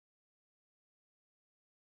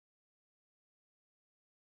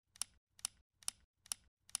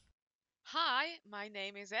Hi, my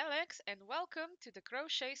name is Alex and welcome to the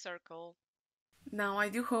Crochet Circle. Now I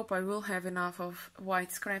do hope I will have enough of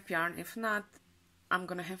white scrap yarn. If not, I'm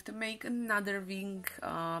gonna have to make another wing.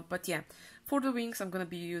 But yeah, for the wings I'm gonna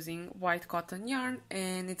be using white cotton yarn,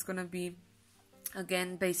 and it's gonna be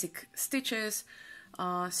again basic stitches.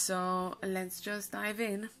 So let's just dive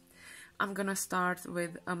in. I'm gonna start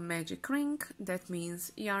with a magic ring. That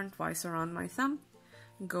means yarn twice around my thumb,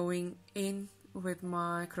 going in with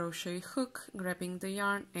my crochet hook, grabbing the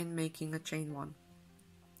yarn and making a chain one.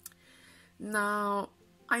 Now,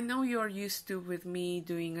 I know you're used to with me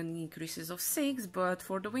doing an increases of 6, but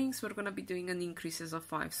for the wings we're gonna be doing an increases of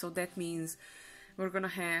 5. So that means we're gonna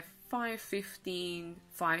have 5, 15,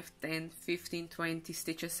 5, 10, 15, 20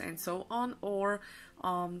 stitches and so on, or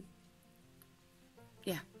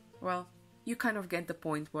yeah, well, you kind of get the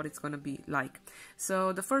point what it's gonna be like.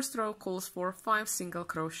 So the first row calls for 5 single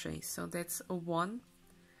crochets. So that's a 1,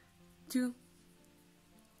 2,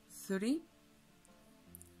 3,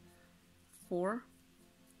 4,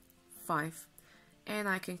 5, and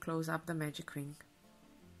I can close up the magic ring.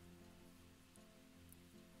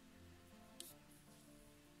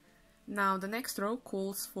 Now the next row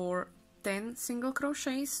calls for 10 single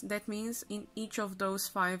crochets. That means in each of those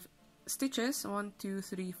 5 stitches, 1, 2,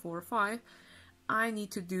 3, 4, 5, I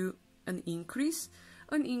need to do an increase.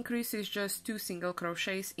 An increase is just 2 single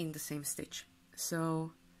crochets in the same stitch.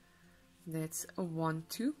 So that's a 1,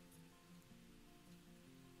 2,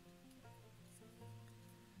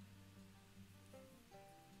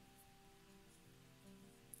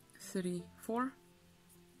 3, 4,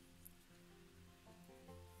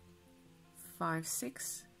 5,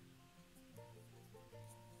 6,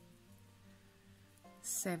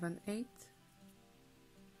 7, 8,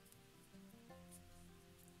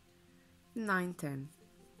 9, 10.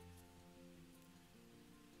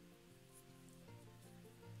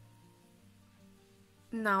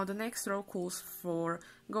 Now the next row calls for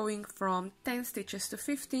going from 10 stitches to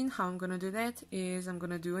 15. How I'm gonna do that is I'm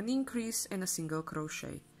gonna do an increase and a single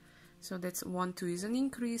crochet. So that's 1, 2 is an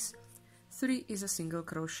increase, 3 is a single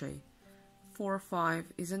crochet, 4, 5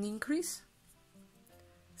 is an increase,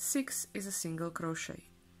 6 is a single crochet,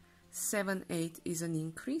 7, 8 is an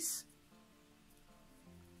increase,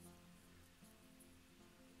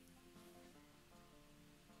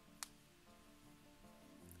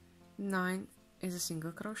 9 is a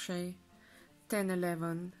single crochet, 10,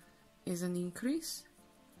 11 is an increase,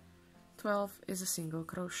 12 is a single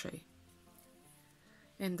crochet,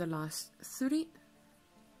 and the last 3,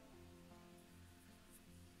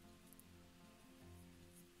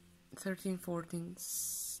 13, 14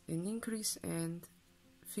 an increase, and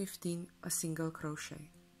 15 a single crochet.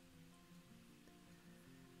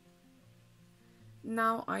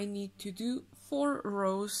 Now I need to do 4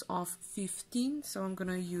 rows of 15, so I'm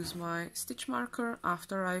gonna use my stitch marker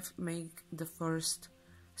after I've made the first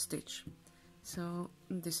stitch. So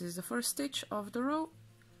this is the first stitch of the row,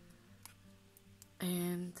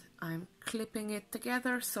 and I'm clipping it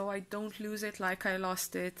together so I don't lose it like I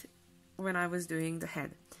lost it when I was doing the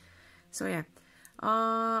head. So yeah,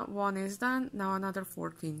 1 is done. Now another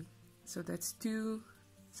 14, so that's 2,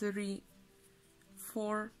 3,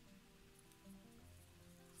 4,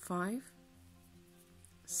 5,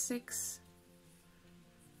 6,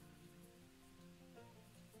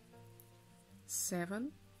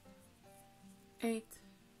 7, 8,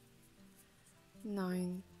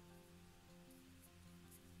 9,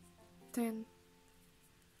 10,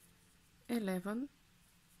 11,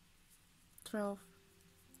 12,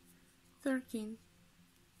 13,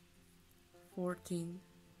 14,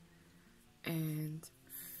 and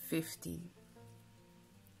 15.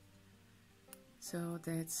 So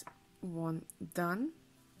that's 1 done,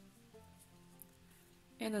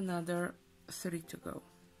 and another 3 to go.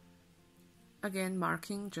 Again,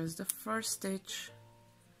 marking just the first stitch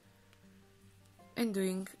and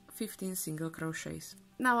doing 15 single crochets.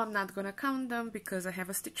 Now I'm not gonna count them because I have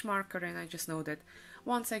a stitch marker, and I just know that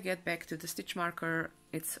once I get back to the stitch marker,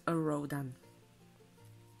 it's a row done.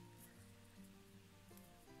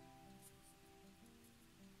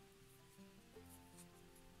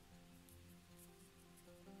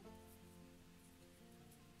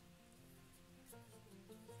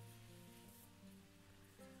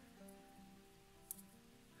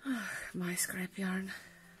 My scrap yarn.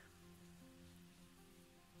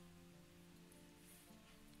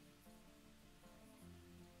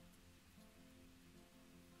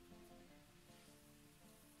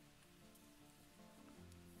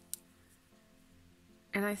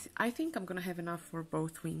 And I think I'm gonna have enough for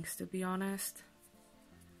both wings, to be honest.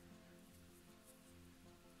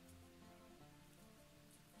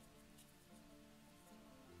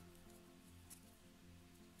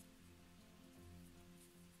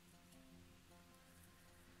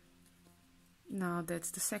 Now that's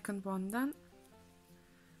the second one done.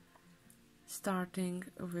 Starting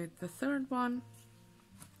with the third one.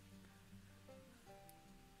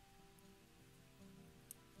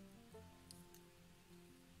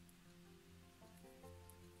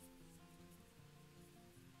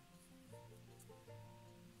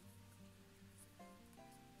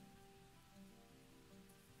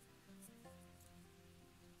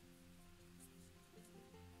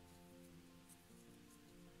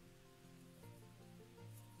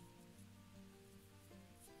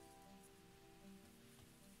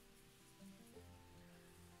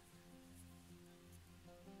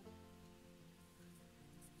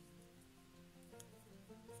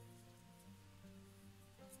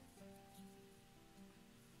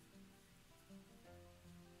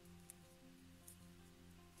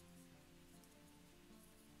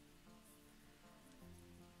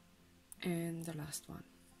 And the last one.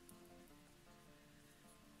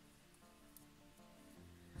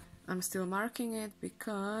 I'm still marking it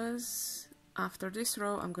because after this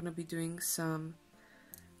row I'm gonna be doing some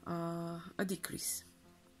a decrease.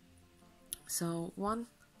 So 1,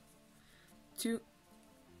 2,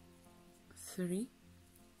 3,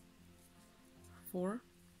 4,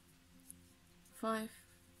 5,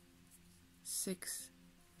 6,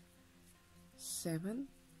 7,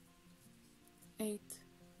 8,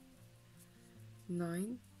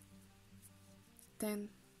 9, 10,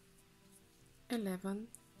 11,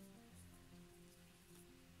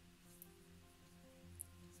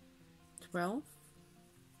 12,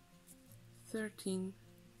 13,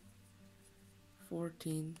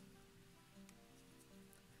 14,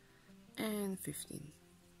 and 15.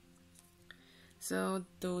 So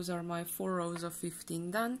those are my 4 rows of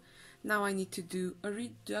 15 done. Now I need to do a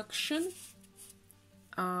reduction,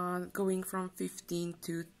 going from 15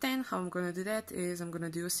 to 10. How I'm gonna do that is I'm gonna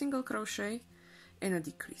do a single crochet and a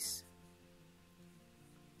decrease.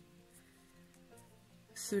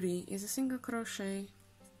 3 is a single crochet,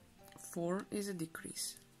 4 is a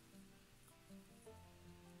decrease,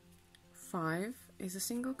 5 is a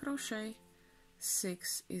single crochet,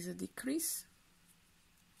 6 is a decrease,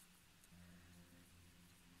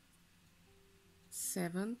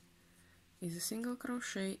 7 is a single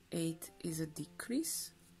crochet, 8 is a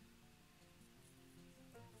decrease,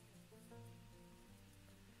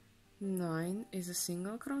 9 is a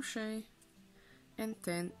single crochet, and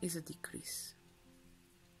 10 is a decrease.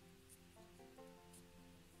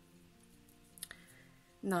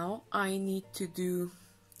 Now I need to do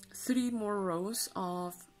 3 more rows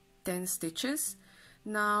of 10 stitches.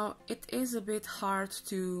 Now it is a bit hard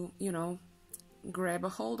to, you know, grab a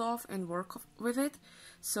hold of and work with it.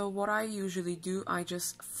 So what I usually do, I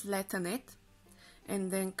just flatten it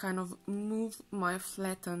and then kind of move my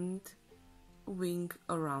flattened wing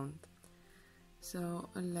around. So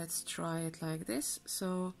let's try it like this.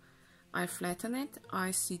 So I flatten it,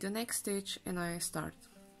 I see the next stitch and I start.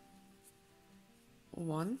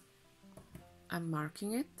 1, I'm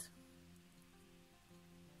marking it.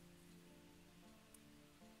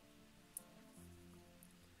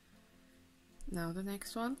 Now the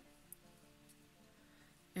next one,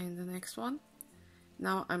 and the next one.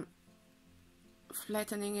 Now I'm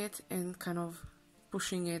flattening it and kind of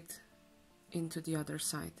pushing it into the other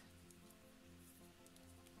side.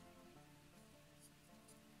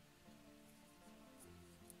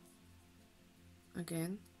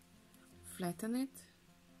 Again, flatten it,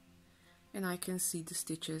 and I can see the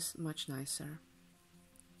stitches much nicer.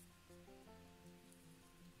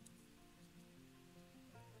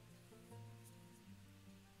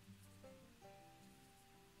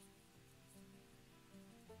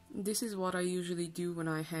 This is what I usually do when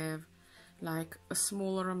I have like a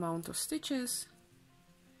smaller amount of stitches.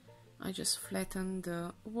 I just flatten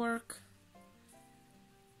the work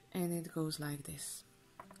and it goes like this.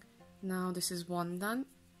 Now this is 1 done.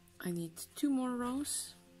 I need 2 more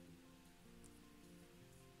rows.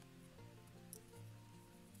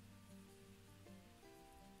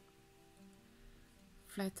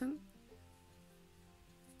 Flatten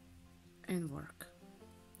and work.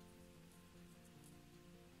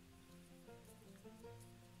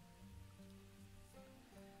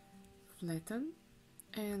 Flatten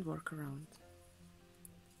and work around.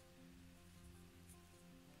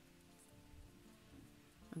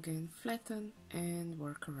 Again, flatten and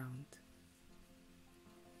work around.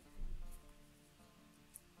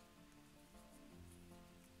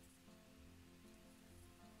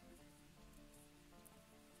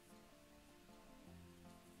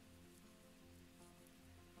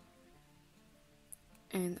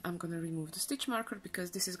 And I'm gonna remove the stitch marker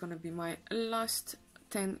because this is gonna be my last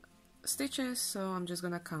 10 stitches, so I'm just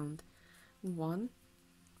gonna count 1,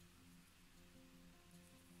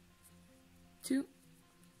 2,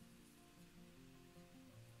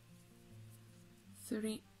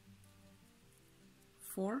 3,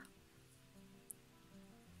 4,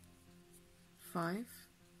 5,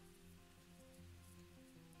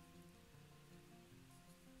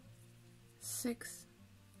 6,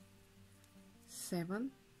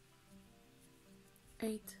 7,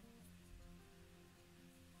 8,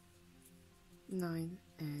 9,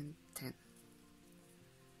 and 10.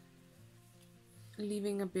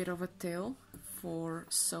 Leaving a bit of a tail for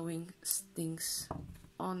sewing things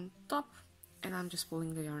on top, and I'm just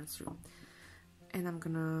pulling the yarn through, and I'm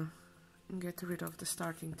gonna get rid of the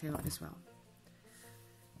starting tail as well.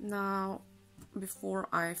 Now, before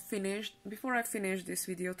I finish this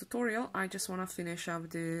video tutorial, I just want to finish up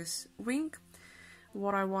this wing.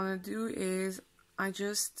 What I want to do is I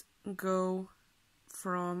just go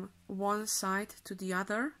from one side to the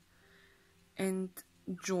other and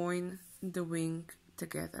join the wing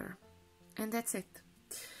together, and that's it.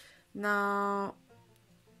 Now,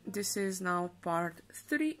 this is now part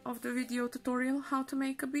 3 of the video tutorial how to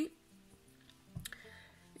make a bee.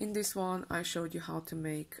 In this one I showed you how to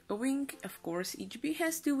make a wing. Of course, each bee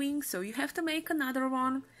has 2 wings, so you have to make another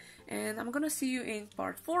one, and I'm gonna see you in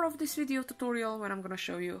part 4 of this video tutorial when I'm gonna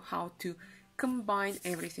show you how to combine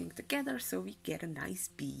everything together so we get a nice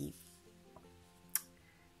bee.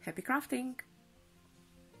 Happy crafting!